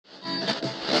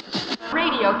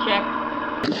Audio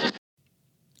check.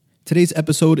 Today's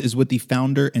episode is with the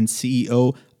founder and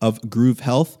CEO of Groove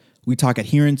Health. We talk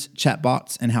adherence,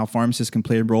 chatbots, and how pharmacists can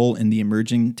play a role in the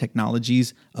emerging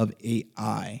technologies of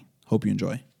AI. Hope you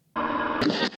enjoy.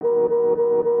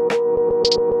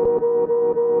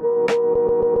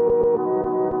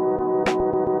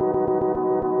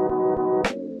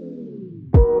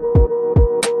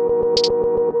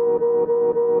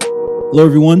 Hello,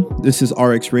 everyone. This is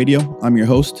RX Radio. I'm your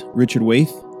host, Richard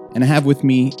Waith, and I have with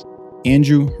me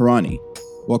Andrew Hirani.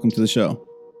 Welcome to the show.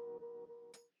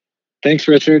 Thanks,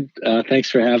 Richard. Thanks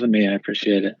for having me. I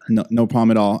appreciate it. No problem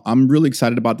at all. I'm really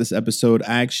excited about this episode.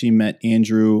 I actually met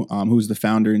Andrew, who's the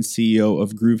founder and CEO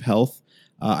of Groove Health.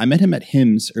 I met him at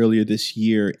HIMSS earlier this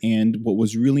year, and what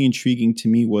was really intriguing to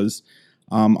me was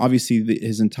obviously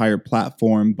his entire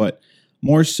platform, but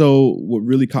more so, what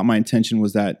really caught my attention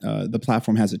was that the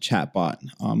platform has a chatbot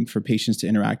for patients to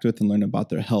interact with and learn about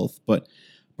their health. But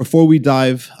before we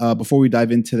dive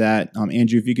into that,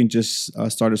 Andrew, if you can just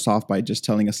start us off by just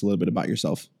telling us a little bit about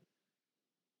yourself.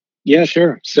 Yeah,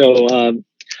 sure. So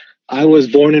I was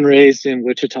born and raised in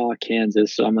Wichita,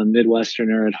 Kansas. So I'm a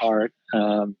Midwesterner at heart.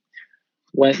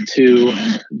 Went to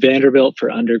Vanderbilt for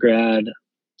undergrad,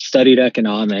 studied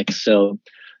economics. So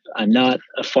I'm not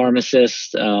a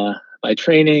pharmacist by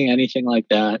training, anything like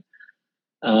that.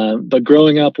 But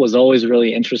growing up was always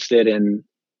really interested in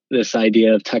this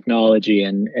idea of technology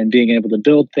and being able to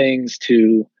build things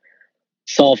to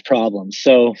solve problems.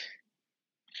 So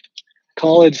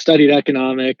college, studied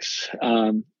economics,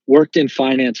 worked in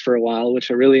finance for a while, which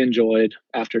I really enjoyed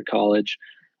after college,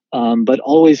 but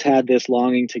always had this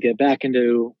longing to get back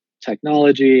into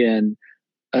technology and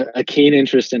a keen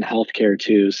interest in healthcare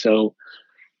too. So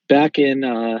back in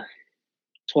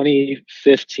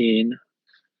 2015,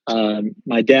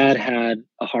 my dad had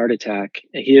a heart attack.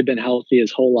 He had been healthy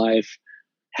his whole life,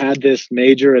 had this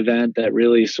major event that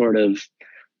really sort of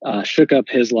shook up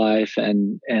his life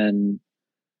and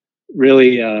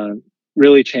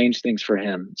really changed things for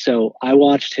him. So I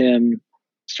watched him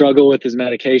struggle with his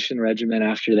medication regimen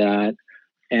after that,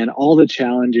 and all the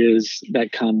challenges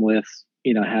that come with,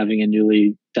 having a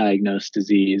newly diagnosed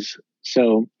disease.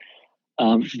 So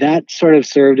that sort of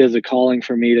served as a calling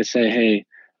for me to say, hey,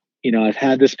 I've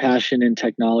had this passion in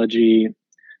technology.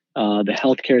 The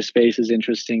healthcare space is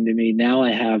interesting to me. Now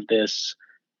I have this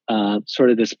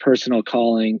sort of this personal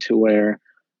calling to where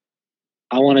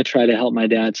I want to try to help my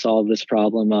dad solve this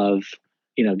problem of,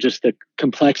 just the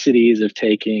complexities of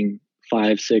taking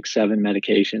 5, 6, 7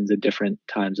 medications at different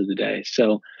times of the day.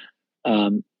 So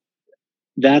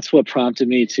that's what prompted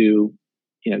me to,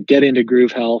 get into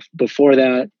Groove Health. Before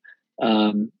that,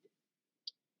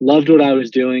 loved what I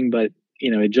was doing, but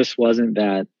it just wasn't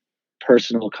that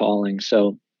personal calling.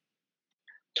 So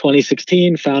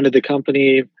 2016, founded the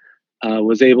company,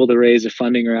 was able to raise a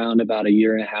funding round about a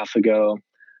year and a half ago.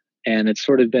 And it's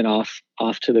sort of been off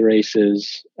to the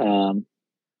races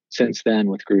since then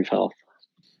with Groove Health.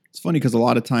 It's funny because a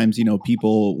lot of times,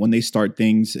 people, when they start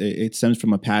things, it stems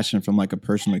from a passion, from like a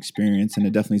personal experience. And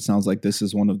it definitely sounds like this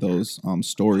is one of those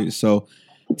stories. So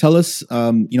tell us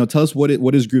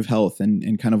what is Groove Health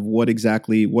and kind of what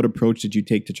approach did you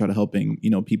take to try to helping,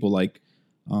 people like,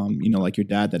 like your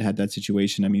dad that had that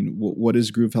situation? I mean, what is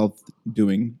Groove Health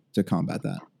doing to combat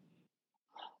that?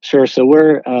 Sure. So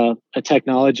we're a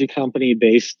technology company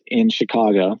based in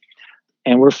Chicago,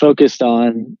 and we're focused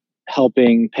on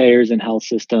helping payers and health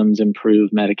systems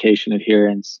improve medication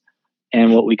adherence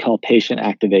and what we call patient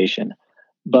activation.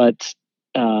 But,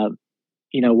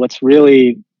 what's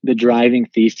really the driving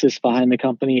thesis behind the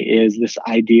company is this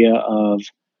idea of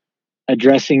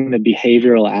addressing the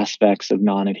behavioral aspects of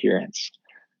non-adherence,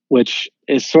 which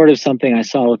is sort of something I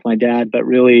saw with my dad, but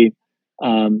really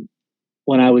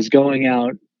when I was going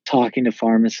out talking to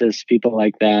pharmacists, people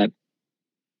like that,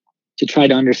 to try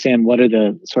to understand what are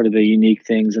the sort of the unique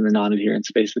things in the non-adherence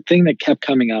space, the thing that kept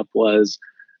coming up was,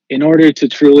 in order to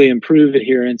truly improve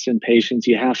adherence in patients,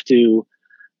 you have to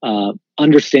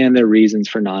understand their reasons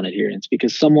for non-adherence,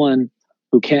 because someone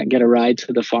who can't get a ride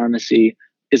to the pharmacy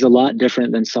is a lot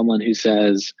different than someone who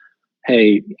says,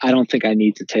 hey, I don't think I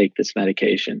need to take this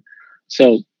medication.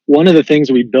 So one of the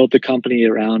things we built the company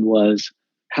around was,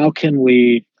 how can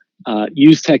we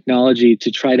use technology to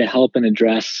try to help and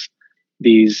address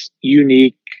these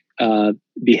unique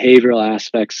behavioral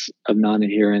aspects of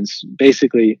non-adherence?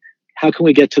 Basically, how can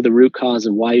we get to the root cause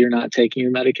of why you're not taking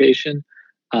your medication,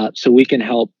 so we can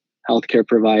help healthcare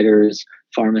providers,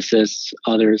 pharmacists,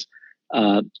 others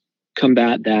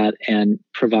combat that and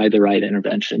provide the right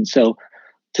intervention. So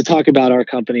to talk about our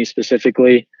company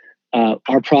specifically,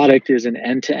 our product is an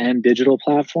end-to-end digital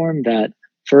platform that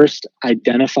first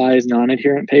identifies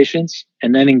non-adherent patients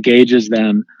and then engages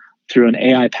them through an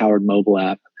AI-powered mobile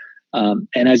app.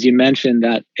 And as you mentioned,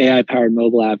 that AI-powered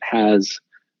mobile app has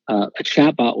a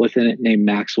chatbot within it named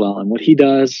Maxwell. And what he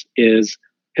does is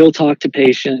he'll talk to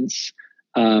patients.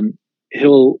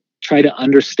 He'll try to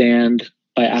understand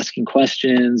by asking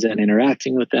questions and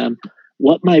interacting with them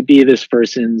what might be this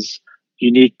person's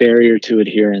unique barrier to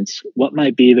adherence, what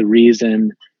might be the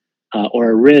reason or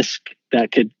a risk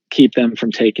that could keep them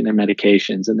from taking their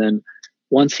medications. And then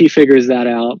once he figures that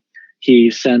out, he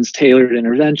sends tailored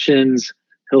interventions.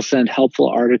 He'll send helpful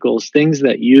articles, things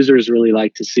that users really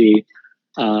like to see.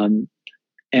 And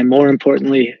more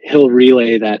importantly, he'll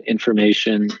relay that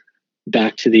information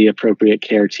back to the appropriate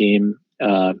care team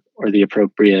or the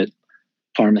appropriate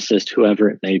pharmacist, whoever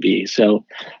it may be. So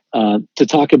to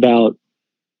talk about,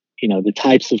 the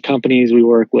types of companies we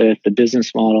work with, the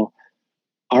business model,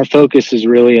 our focus is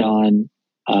really on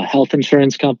health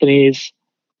insurance companies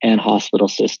and hospital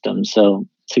systems. So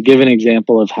to give an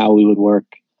example of how we would work,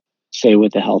 say,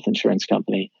 with a health insurance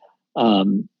company,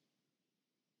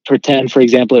 pretend, for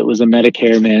example, it was a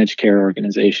Medicare managed care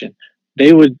organization.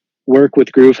 They would work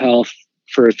with Groove Health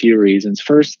for a few reasons.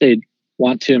 First, they'd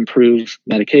want to improve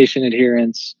medication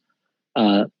adherence.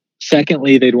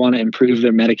 Secondly, they'd want to improve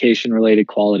their medication-related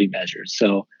quality measures.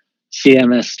 So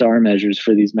CMS star measures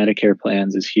for these Medicare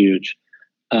plans is huge.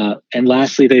 And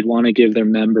lastly, they'd want to give their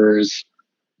members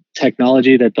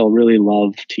technology that they'll really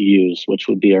love to use, which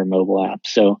would be our mobile app.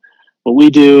 So what we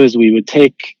do is we would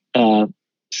take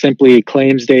simply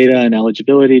claims data and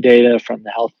eligibility data from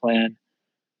the health plan.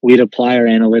 We'd apply our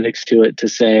analytics to it to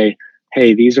say,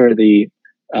 hey, these are the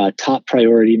top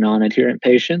priority non-adherent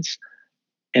patients.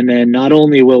 And then not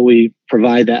only will we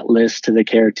provide that list to the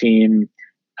care team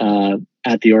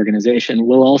at the organization,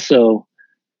 we'll also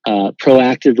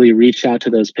proactively reach out to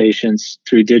those patients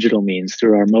through digital means,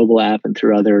 through our mobile app and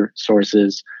through other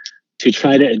sources to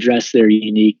try to address their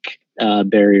unique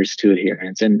barriers to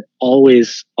adherence, and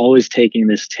always taking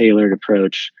this tailored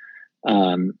approach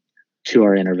to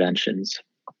our interventions.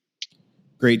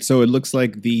 Great. So it looks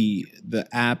like the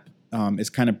app is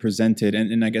kind of presented,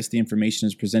 and I guess the information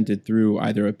is presented through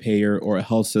either a payer or a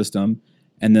health system,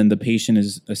 and then the patient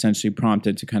is essentially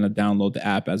prompted to kind of download the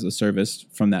app as a service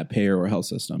from that payer or health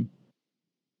system.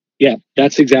 Yeah,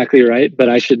 that's exactly right. But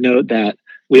I should note that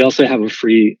we also have a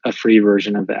free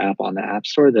version of the app on the App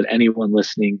Store that anyone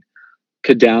listening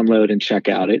could download and check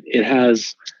out. It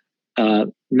has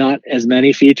not as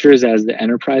many features as the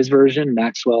enterprise version.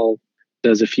 Maxwell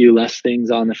does a few less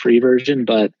things on the free version,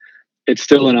 but it's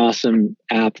still an awesome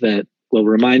app that will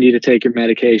remind you to take your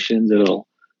medications. It'll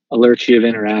alert you of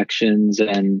interactions,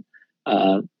 and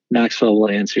Maxwell will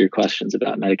answer your questions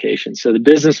about medications. So the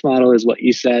business model is what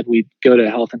you said. We'd go to a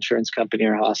health insurance company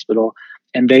or hospital,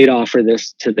 and they'd offer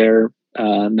this to their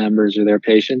members or their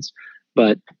patients.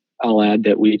 But I'll add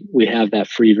that we have that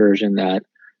free version that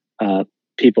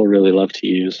people really love to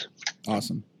use.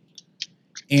 Awesome.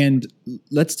 And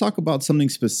let's talk about something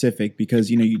specific,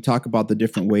 because, you talk about the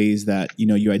different ways that,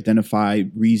 you identify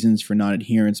reasons for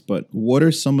non-adherence, but what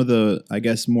are some of the, I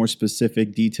guess, more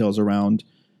specific details around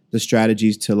the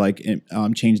strategies to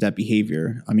change that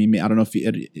behavior? I mean, I don't know if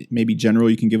maybe general,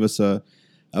 you can give us a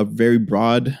very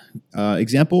broad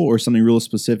example or something real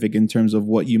specific in terms of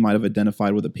what you might have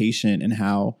identified with a patient and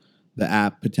how the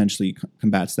app potentially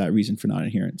combats that reason for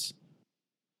non-adherence.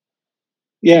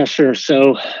 Yeah, sure.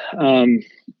 So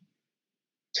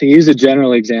to use a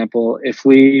general example, if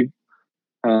we,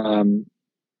 through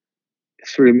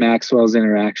Maxwell's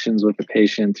interactions with the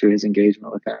patient, through his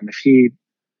engagement with them, if he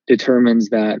determines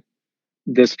that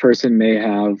this person may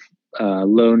have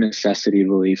low necessity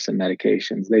beliefs in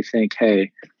medications, they think, hey,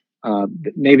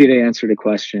 maybe they answered a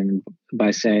question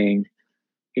by saying,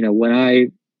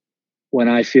 when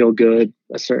I feel good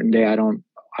a certain day,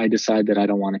 I decide that I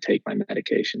don't want to take my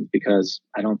medications because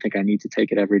I don't think I need to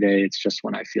take it every day. It's just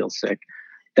when I feel sick.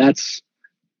 That's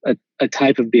a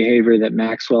type of behavior that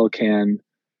Maxwell can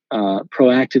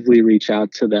proactively reach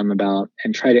out to them about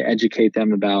and try to educate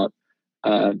them about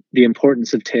the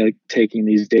importance of taking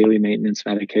these daily maintenance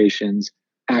medications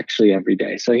actually every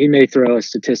day. So he may throw a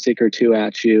statistic or two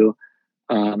at you,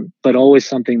 but always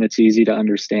something that's easy to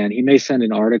understand. He may send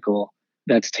an article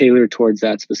that's tailored towards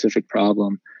that specific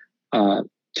problem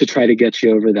to try to get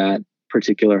you over that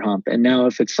particular hump. And now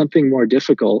if it's something more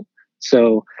difficult,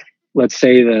 so let's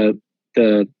say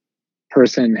the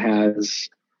person has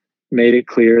made it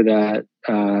clear that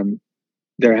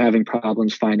they're having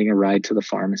problems finding a ride to the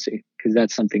pharmacy, because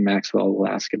that's something Maxwell will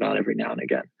ask about every now and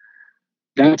again.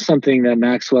 That's something that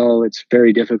Maxwell, it's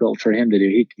very difficult for him to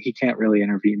do. He can't really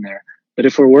intervene there. But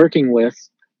if we're working with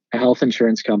a health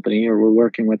insurance company or we're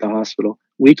working with a hospital,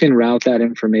 we can route that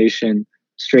information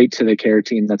straight to the care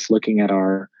team that's looking at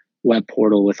our web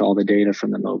portal with all the data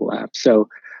from the mobile app. So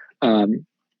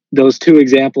those two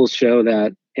examples show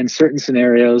that in certain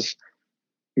scenarios,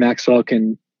 Maxwell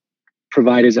can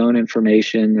provide his own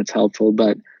information that's helpful,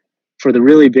 but for the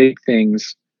really big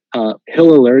things,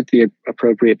 he'll alert the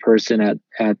appropriate person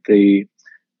at the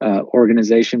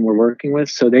organization we're working with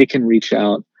so they can reach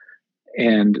out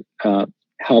and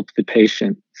help the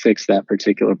patient fix that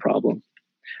particular problem.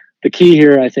 The key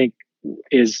here, I think,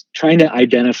 is trying to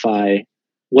identify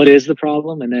what is the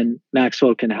problem, and then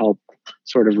Maxwell can help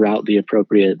sort of route the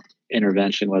appropriate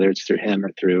intervention, whether it's through him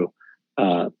or through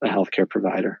a healthcare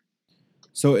provider.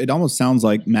 So it almost sounds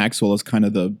like Maxwell is kind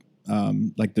of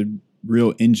the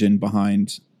real engine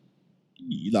behind,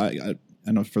 I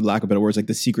don't know, for lack of better words, like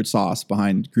the secret sauce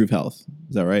behind Groove Health.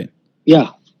 Is that right?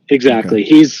 Yeah, exactly. Okay.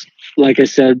 He's, like I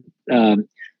said, the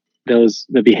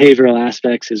behavioral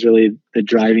aspects is really the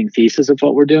driving thesis of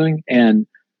what we're doing, and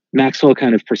Maxwell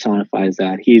kind of personifies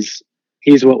that. He's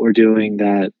what we're doing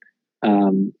that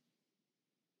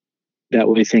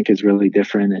we think is really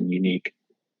different and unique.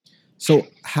 So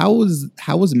how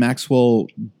was Maxwell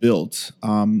built?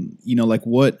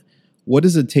 What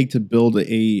does it take to build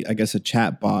a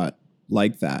chat bot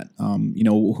like that?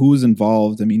 Who's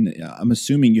involved? I mean, I'm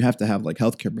assuming you have to have like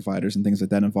healthcare providers and things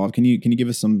like that involved. Can you give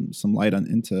us some light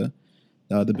into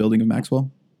the building of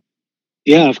Maxwell?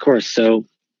 Yeah, of course. So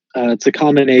it's a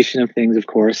combination of things. Of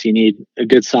course, you need a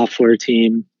good software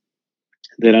team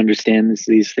that understands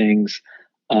these things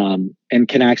and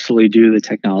can actually do the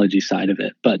technology side of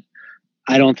it. But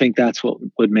I don't think that's what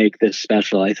would make this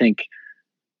special. I think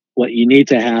what you need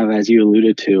to have, as you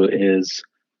alluded to, is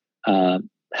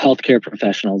healthcare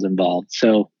professionals involved.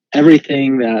 So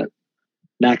everything that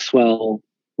Maxwell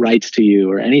writes to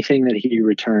you or anything that he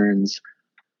returns,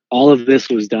 all of this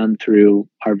was done through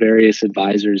our various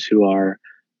advisors who are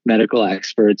medical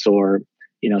experts, or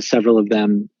several of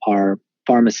them are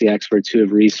pharmacy experts who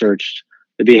have researched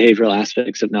the behavioral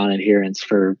aspects of non-adherence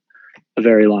for a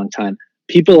very long time.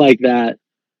 People like that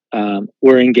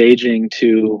we're engaging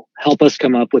to help us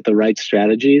come up with the right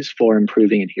strategies for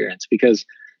improving adherence, because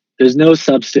there's no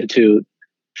substitute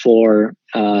for,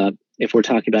 if we're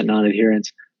talking about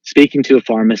non-adherence, speaking to a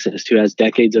pharmacist who has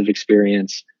decades of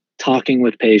experience, talking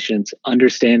with patients,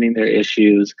 understanding their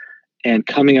issues, and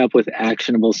coming up with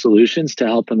actionable solutions to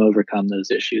help them overcome those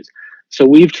issues. So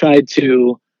we've tried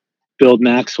to build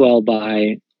Maxwell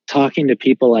by talking to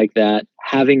people like that,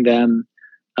 having them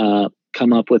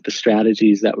come up with the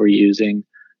strategies that we're using,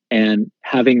 and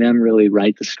having them really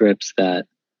write the scripts that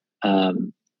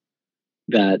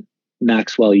that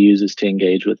Maxwell uses to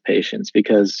engage with patients.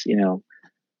 Because you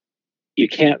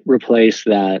can't replace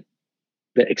the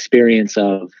experience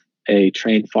of a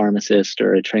trained pharmacist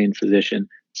or a trained physician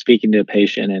speaking to a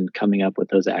patient and coming up with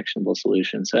those actionable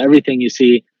solutions. So everything you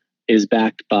see is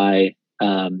backed by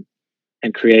and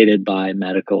created by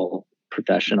medical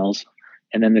professionals.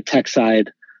 And then the tech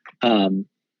side,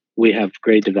 we have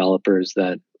great developers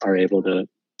that are able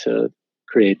to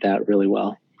create that really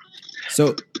well.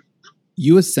 So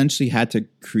you essentially had to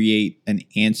create an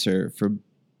answer for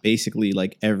basically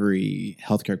like every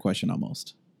healthcare question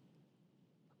almost,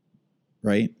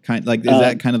 right? Is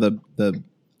that kind of the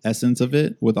essence of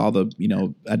it, with all the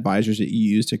advisors that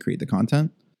you use to create the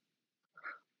content?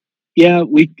 Yeah,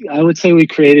 I would say we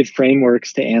created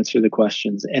frameworks to answer the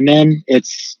questions, and then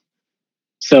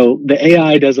so the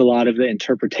AI does a lot of the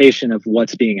interpretation of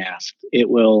what's being asked.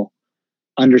 It will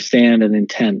understand an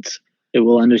intent. It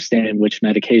will understand which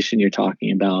medication you're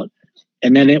talking about,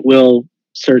 and then it will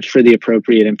search for the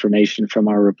appropriate information from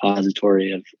our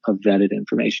repository of vetted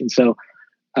information. So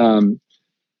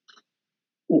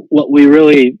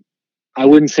I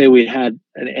wouldn't say we had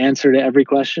an answer to every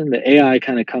question. The AI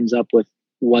kind of comes up with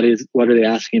what are they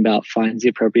asking about, finds the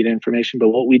appropriate information. But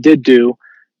what we did do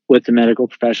with the medical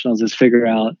professionals is figure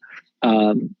out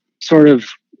sort of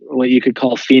what you could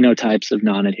call phenotypes of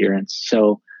non-adherence.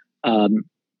 So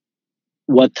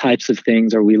what types of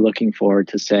things are we looking for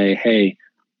to say, hey,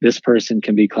 this person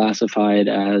can be classified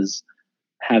as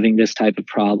having this type of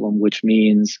problem, which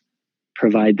means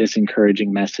provide this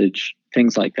encouraging message,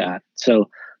 things like that. So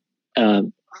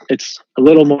it's a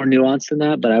little more nuanced than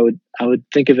that, but I would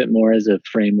think of it more as a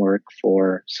framework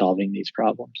for solving these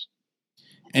problems.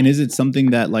 And is it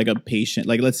something that like a patient,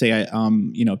 like let's say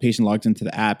a patient logs into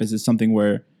the app, is it something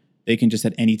where they can just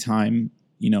at any time,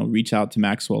 reach out to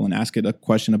Maxwell and ask it a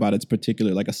question about its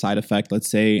particular, like a side effect, let's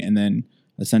say, and then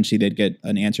essentially they'd get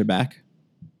an answer back?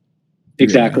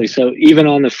 Exactly. So even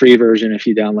on the free version, if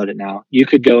you download it now, you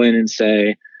could go in and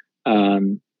say,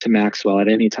 to Maxwell at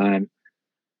any time,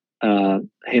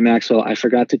 hey, Maxwell, I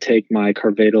forgot to take my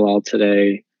carvedilol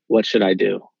today. What should I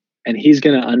do? And he's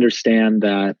going to understand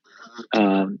that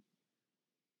the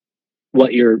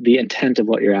intent of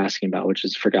what you're asking about, which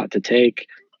is forgot to take.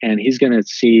 And he's going to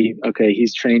see, okay,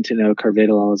 he's trained to know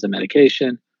carvedilol is a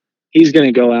medication. He's going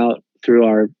to go out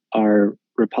through our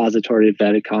repository of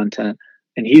vetted content,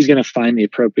 and he's going to find the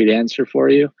appropriate answer for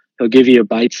you. He'll give you a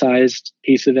bite-sized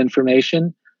piece of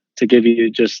information to give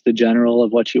you just the general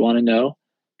of what you want to know.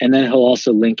 And then he'll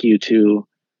also link you to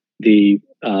the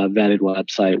vetted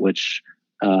website, which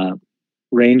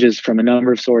ranges from a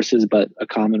number of sources, but a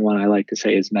common one I like to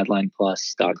say is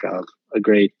medlineplus.gov, a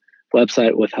great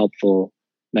website with helpful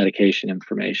medication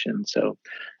information. So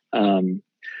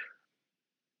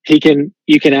you can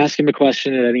ask him a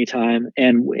question at any time,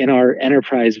 and in our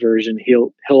enterprise version,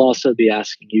 he'll also be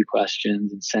asking you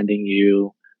questions and sending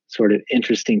you sort of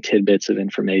interesting tidbits of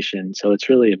information. So it's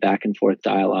really a back and forth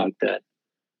dialogue that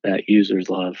users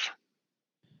love.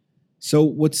 So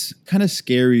what's kind of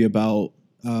scary about,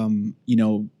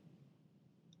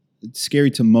 it's scary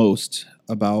to most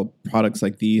about products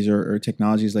like these or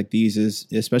technologies like these is,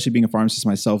 especially being a pharmacist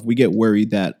myself, we get worried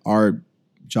that our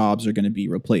jobs are going to be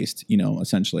replaced,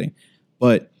 essentially.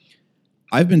 But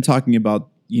I've been talking about,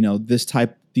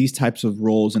 these types of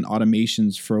roles and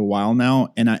automations for a while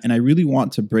now. And I really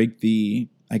want to break the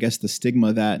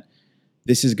stigma that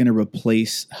this is going to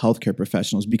replace healthcare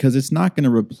professionals, because it's not going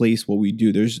to replace what we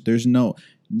do.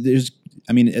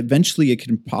 Eventually it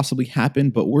can possibly happen,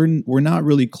 but we're not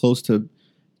really close to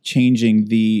changing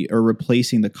or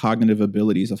replacing the cognitive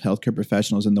abilities of healthcare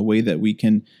professionals and the way that we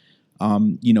can,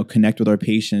 connect with our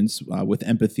patients with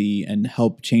empathy and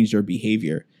help change their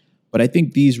behavior. But I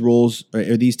think these roles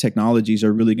or these technologies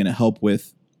are really going to help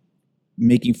with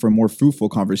making for more fruitful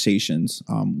conversations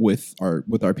with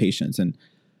our patients. And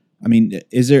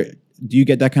do you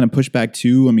get that kind of pushback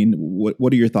too?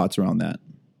 What are your thoughts around that?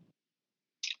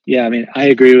 Yeah, I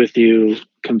agree with you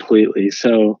completely.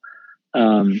 So,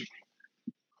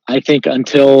 I think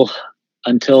until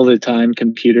the time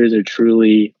computers are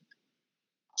truly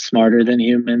smarter than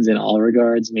humans in all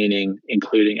regards, meaning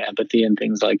including empathy and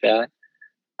things like that,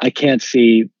 I can't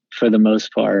see, for the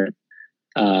most part,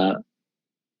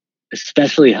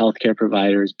 especially healthcare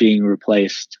providers, being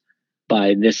replaced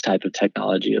by this type of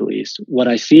technology. At least what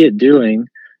I see it doing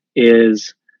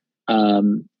is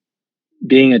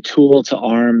being a tool to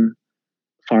arm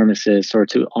pharmacists or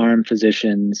to arm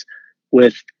physicians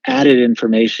with added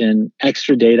information,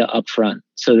 extra data up front,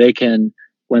 so they can,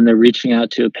 when they're reaching out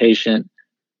to a patient,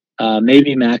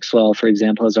 maybe Maxwell, for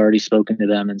example, has already spoken to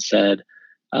them and said,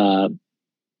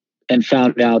 and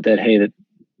found out that, hey,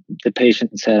 the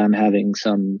patient said, I'm having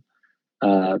some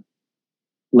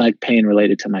leg pain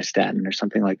related to my statin or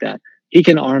something like that. He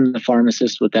can arm the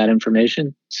pharmacist with that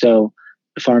information, so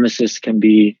the pharmacist can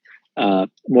be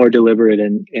more deliberate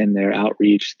in their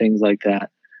outreach, things like that.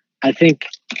 I think,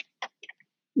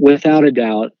 without a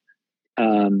doubt,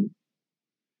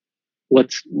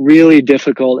 what's really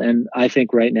difficult, and I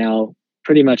think right now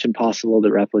pretty much impossible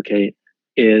to replicate,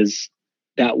 is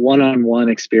that one-on-one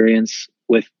experience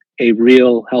with a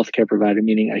real healthcare provider,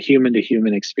 meaning a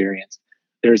human-to-human experience.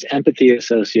 There's empathy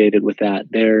associated with that.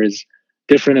 There's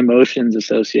different emotions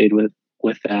associated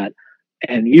with that.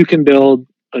 And you can build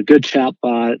a good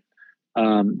chatbot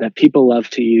that people love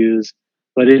to use,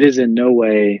 but it is in no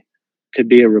way could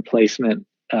be a replacement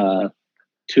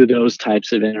to those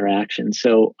types of interactions.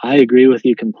 So I agree with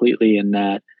you completely in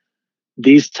that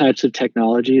these types of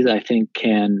technologies, I think,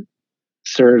 can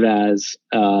serve as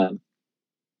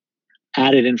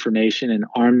added information and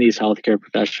arm these healthcare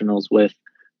professionals with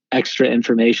extra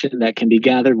information that can be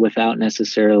gathered without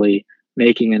necessarily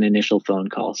making an initial phone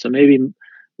call. So maybe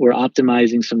we're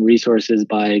optimizing some resources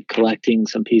by collecting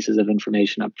some pieces of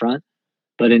information up front,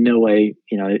 but in no way,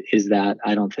 is that,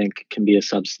 I don't think, can be a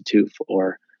substitute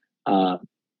for a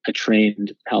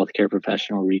trained healthcare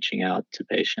professional reaching out to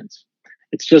patients.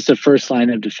 It's just a first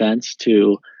line of defense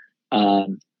to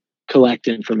collect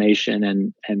information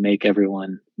and make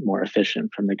everyone more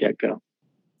efficient from the get-go.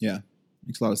 Yeah,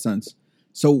 makes a lot of sense.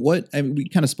 So we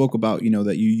kind of spoke about,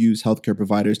 that you use healthcare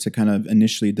providers to kind of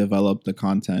initially develop the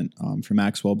content for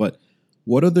Maxwell, but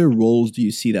what other roles do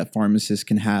you see that pharmacists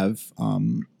can have,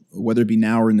 whether it be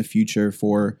now or in the future,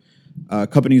 for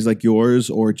companies like yours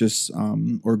or just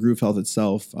or Groove Health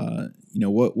itself?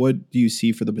 What do you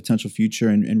see for the potential future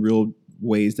and real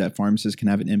ways that pharmacists can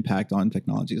have an impact on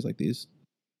technologies like these?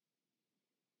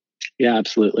 Yeah,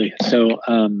 absolutely. So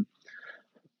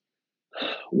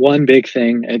one big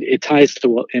thing, it ties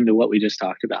into what we just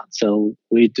talked about. So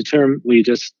we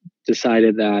just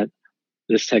decided that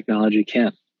this technology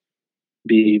can't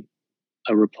be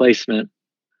a replacement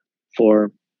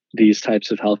for these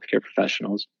types of healthcare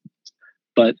professionals,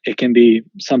 but it can be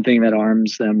something that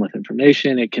arms them with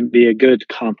information. It can be a good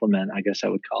complement, I guess I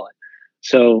would call it.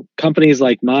 So companies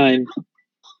like mine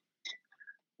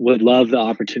would love the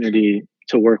opportunity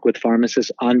to work with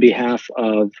pharmacists on behalf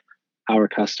of our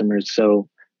customers. So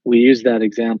we use that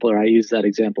example, or I used that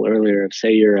example earlier of,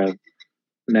 say you're a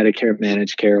Medicare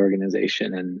managed care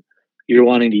organization and you're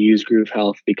wanting to use Groove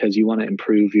Health because you want to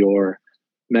improve your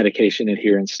medication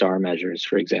adherence star measures,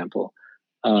 for example.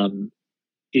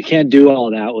 You can't do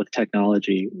all that with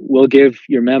technology. We'll give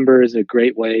your members a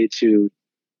great way to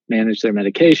manage their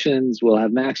medications. We'll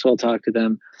have Maxwell talk to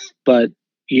them, but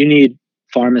you need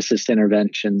pharmacist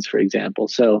interventions, for example.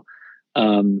 So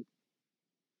for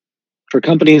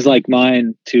companies like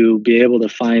mine to be able to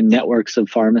find networks of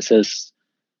pharmacists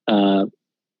to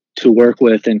work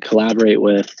with and collaborate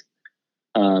with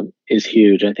is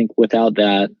huge. I think without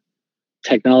that,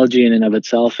 technology in and of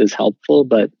itself is helpful,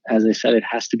 but as I said, it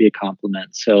has to be a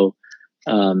complement. So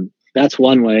that's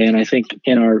one way. And I think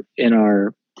in our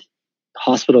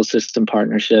hospital system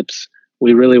partnerships,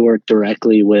 we really work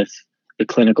directly with the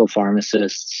clinical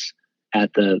pharmacists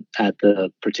at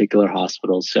the particular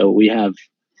hospitals. So we have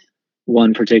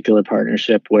one particular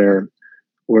partnership where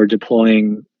we're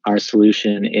deploying our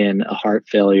solution in a heart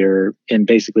failure, in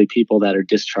basically people that are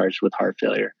discharged with heart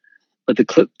failure. But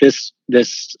this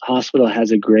hospital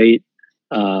has a great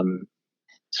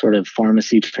sort of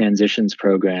pharmacy transitions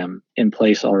program in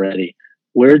place already.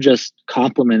 We're just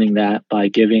complementing that by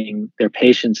giving their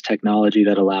patients technology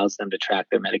that allows them to track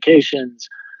their medications,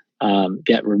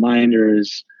 get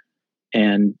reminders,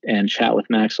 and chat with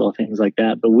Maxwell, things like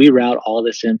that. But we route all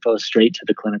this info straight to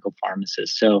the clinical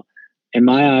pharmacist. So in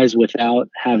my eyes, without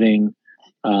having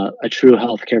a true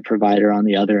healthcare provider on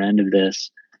the other end of this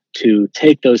to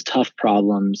take those tough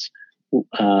problems,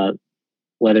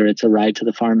 whether it's a ride to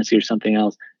the pharmacy or something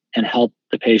else, and help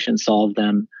the patient solve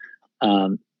them,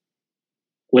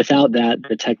 without that,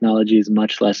 the technology is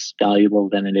much less valuable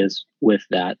than it is with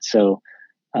that. So,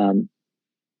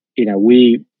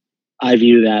 I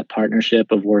view that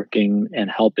partnership of working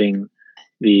and helping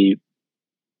the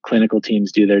clinical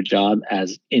teams do their job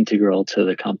as integral to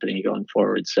the company going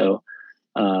forward. So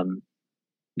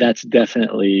that's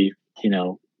definitely,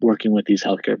 working with these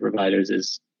healthcare providers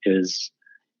is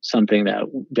something that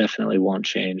definitely won't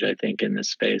change, I think, in this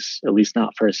space, at least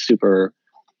not for a super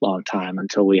long time,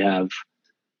 until we have,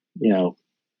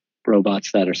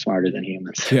 robots that are smarter than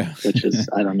humans. Yeah. Which is,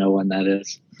 I don't know when that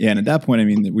is. Yeah. And at that point, I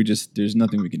mean, there's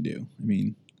nothing we can do. I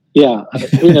mean, yeah,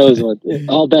 who knows what,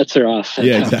 all bets are off.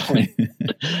 Yeah, exactly.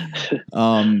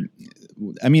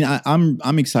 I mean,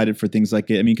 I'm excited for things like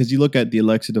it. I mean, because you look at the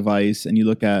Alexa device and you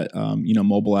look at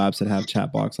mobile apps that have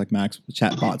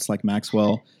chatbots like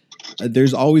Maxwell.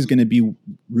 There's always going to be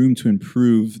room to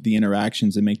improve the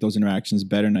interactions and make those interactions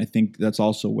better. And I think that's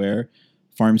also where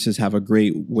pharmacists have a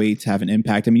great way to have an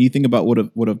impact. I mean, you think about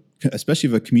especially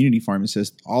if a community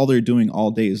pharmacist, all they're doing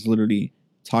all day is literally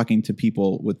talking to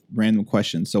people with random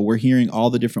questions. So we're hearing all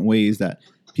the different ways that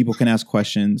people can ask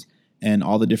questions and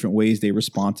all the different ways they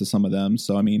respond to some of them.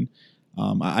 So, I mean,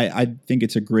 I think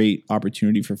it's a great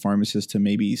opportunity for pharmacists to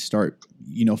maybe start,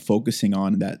 focusing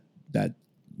on that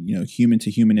human to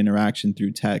human interaction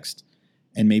through text,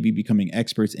 and maybe becoming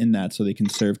experts in that so they can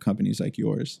serve companies like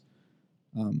yours.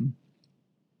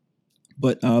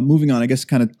 But moving on, I guess,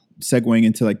 kind of segueing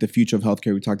into like the future of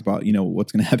healthcare. We talked about,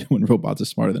 what's going to happen when robots are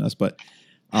smarter than us. But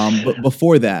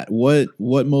before that,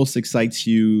 what most excites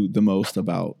you the most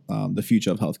about the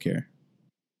future of healthcare?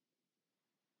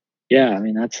 Yeah, I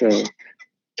mean, that's a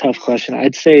tough question.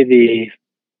 I'd say the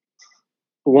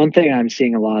one thing I'm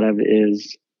seeing a lot of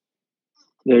is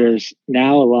there's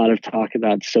now a lot of talk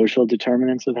about social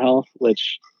determinants of health,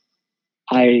 which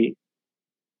I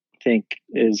think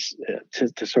is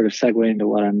to sort of segue into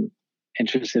what I'm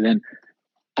interested in.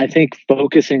 I think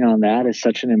focusing on that is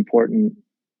such an important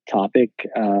topic.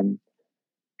 And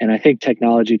I think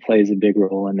technology plays a big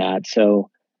role in that. So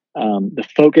the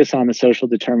focus on the social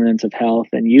determinants of health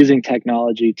and using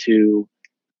technology to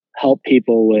help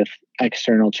people with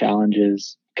external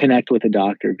challenges, connect with a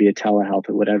doctor via telehealth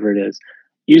or whatever it is,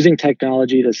 using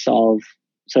technology to solve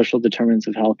social determinants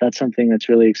of health, that's something that's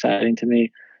really exciting to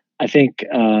me. I think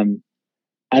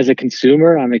as a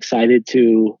consumer, I'm excited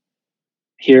to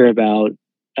hear about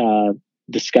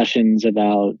discussions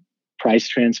about price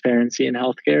transparency in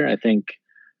healthcare. I think,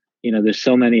 there's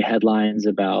so many headlines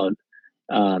about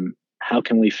how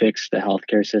can we fix the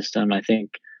healthcare system. I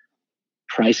think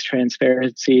price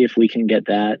transparency, if we can get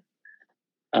that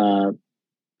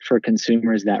for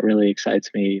consumers, that really excites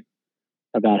me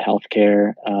about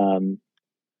healthcare.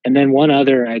 And then one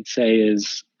other I'd say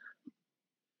is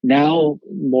now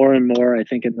more and more, I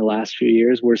think in the last few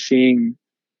years, we're seeing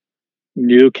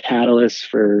new catalysts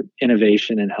for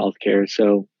innovation in healthcare.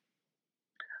 So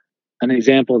an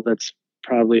example that's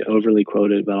probably overly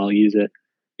quoted, but I'll use it,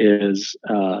 is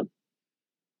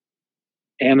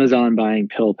Amazon buying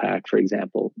PillPack, for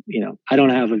example. I don't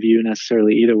have a view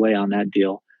necessarily either way on that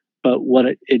deal, but what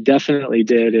it definitely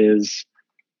did is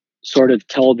sort of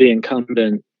tell the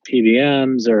incumbent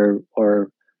PBMs or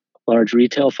large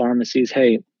retail pharmacies,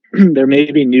 hey, there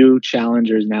may be new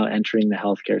challengers now entering the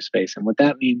healthcare space. And what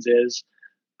that means is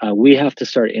we have to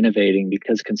start innovating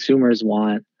because consumers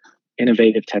want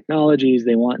innovative technologies.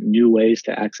 They want new ways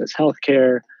to access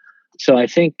healthcare. So I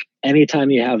think anytime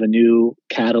you have a new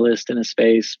catalyst in a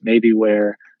space, maybe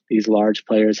where these large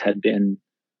players had been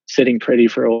sitting pretty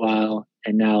for a while,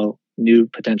 and now new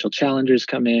potential challengers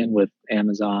come in with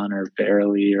Amazon or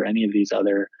Verily or any of these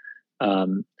other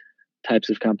types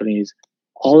of companies,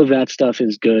 all of that stuff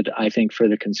is good, I think, for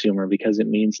the consumer because it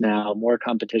means now more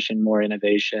competition, more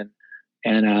innovation.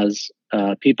 And as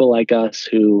people like us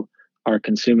who are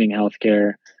consuming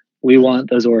healthcare, we want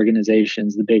those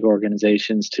organizations, the big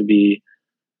organizations, to be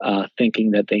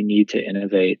thinking that they need to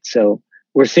innovate. So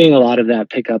we're seeing a lot of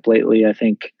that pick up lately. I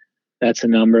think that's a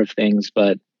number of things,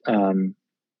 but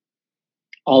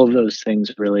all of those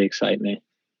things really excite me.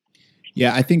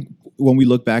 Yeah, I think when we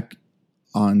look back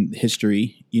on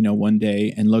history, one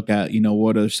day and look at,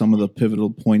 what are some of the pivotal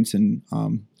points in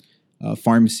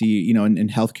pharmacy, in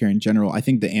healthcare in general, I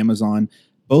think the Amazon,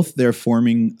 both their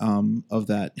forming of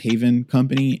that Haven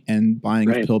company and buying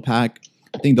of PillPack,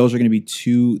 I think those are going to be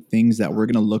two things that we're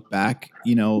going to look back,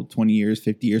 20 years,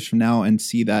 50 years from now and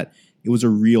see that it was a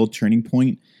real turning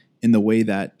point in the way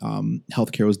that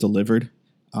healthcare was delivered.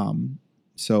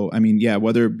 So, I mean, yeah,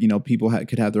 whether, people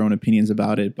could have their own opinions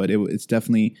about it, but it's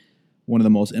definitely one of the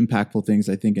most impactful things,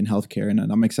 I think, in healthcare. And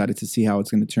I'm excited to see how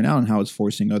it's going to turn out and how it's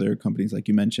forcing other companies, like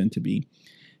you mentioned, to be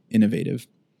innovative.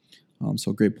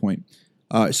 So great point.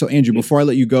 So Andrew, before I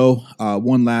let you go,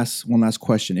 one last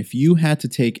question. If you had to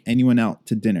take anyone out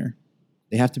to dinner,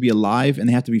 they have to be alive and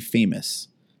they have to be famous,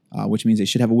 which means they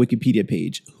should have a Wikipedia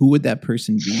page. Who would that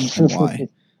person be and why?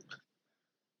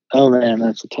 Oh man,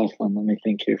 that's a tough one. Let me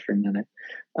think here for a minute.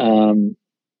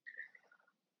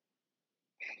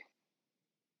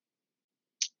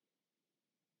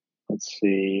 Let's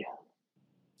see.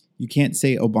 You can't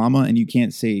say Obama and you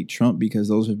can't say Trump because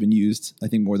those have been used, I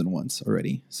think, more than once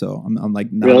already. So I'm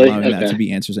like not allowing that to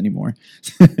be answers anymore.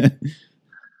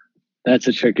 That's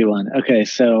a tricky one. Okay,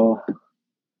 so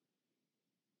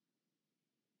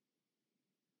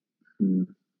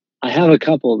I have a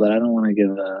couple, but I don't want to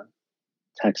give a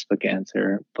textbook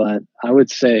answer. But I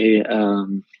would say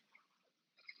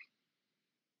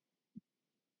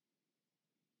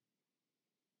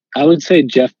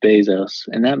Jeff Bezos,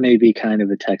 and that may be kind of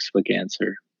a textbook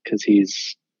answer because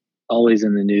he's always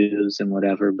in the news and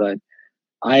whatever. But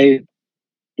I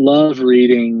love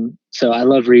reading. So I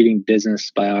love reading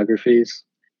business biographies,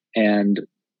 and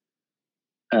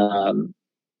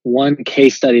one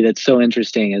case study that's so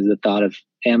interesting is the thought of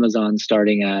Amazon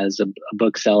starting as a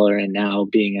bookseller and now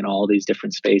being in all these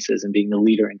different spaces and being the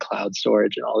leader in cloud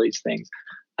storage and all these things.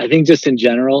 I think just in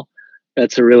general,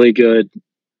 that's a really good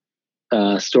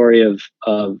story of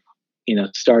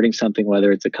starting something,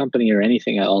 whether it's a company or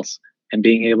anything else, and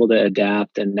being able to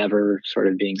adapt and never sort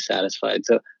of being satisfied.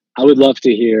 So I would love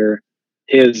to hear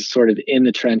his sort of in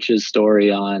the trenches story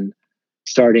on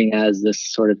starting as this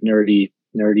sort of nerdy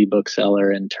bookseller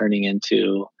and turning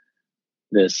into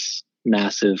this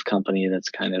massive company that's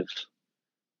kind of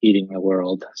eating the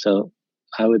world. So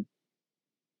I would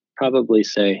probably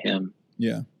say him.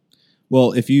 Yeah.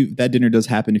 Well, if that dinner does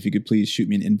happen, if you could please shoot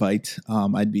me an invite,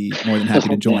 I'd be more than happy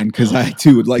to join because I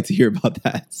too would like to hear about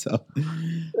that. So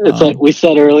it's like we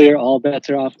said earlier, all bets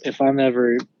are off. If I'm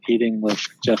ever eating with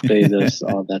Jeff Bezos,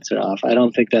 all bets are off. I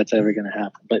don't think that's ever going to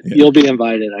happen, but you'll be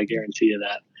invited. I guarantee you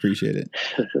that. Appreciate it.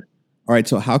 All right.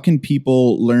 So how can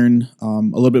people learn a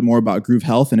little bit more about Groove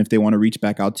Health? And if they want to reach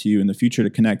back out to you in the future to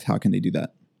connect, how can they do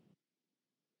that?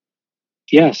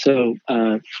 Yeah, so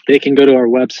they can go to our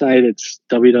website. It's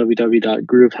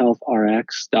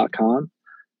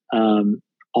www.groovehealthrx.com.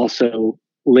 Also,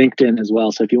 LinkedIn as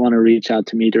well. So if you want to reach out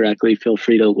to me directly, feel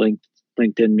free to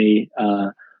LinkedIn me,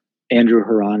 Andrew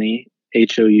Hourani,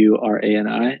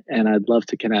 Hourani, and I'd love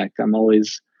to connect. I'm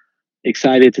always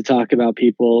excited to talk to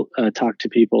people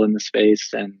in the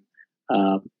space, and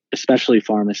especially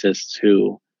pharmacists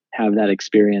who have that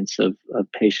experience of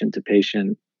patient to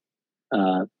patient,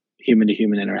 human to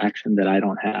human interaction that I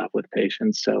don't have with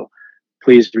patients. So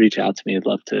please reach out to me. I'd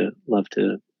love to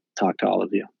talk to all of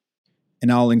you.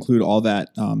 And I'll include all that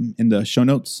in the show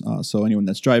notes. So anyone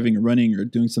that's driving or running or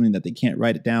doing something that they can't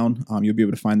write it down, you'll be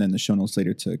able to find that in the show notes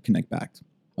later to connect back.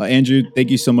 Andrew,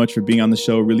 thank you so much for being on the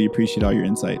show. Really appreciate all your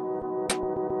insight.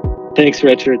 Thanks,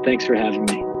 Richard. Thanks for having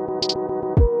me.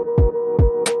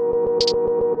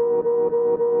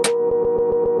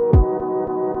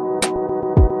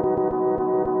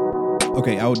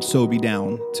 Okay, I would so be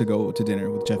down to go to dinner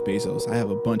with Jeff Bezos. I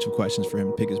have a bunch of questions for him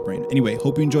to pick his brain. Anyway,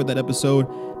 hope you enjoyed that episode.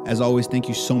 As always, thank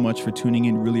you so much for tuning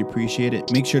in. Really appreciate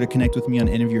it. Make sure to connect with me on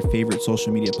any of your favorite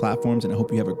social media platforms, and I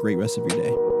hope you have a great rest of your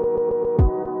day.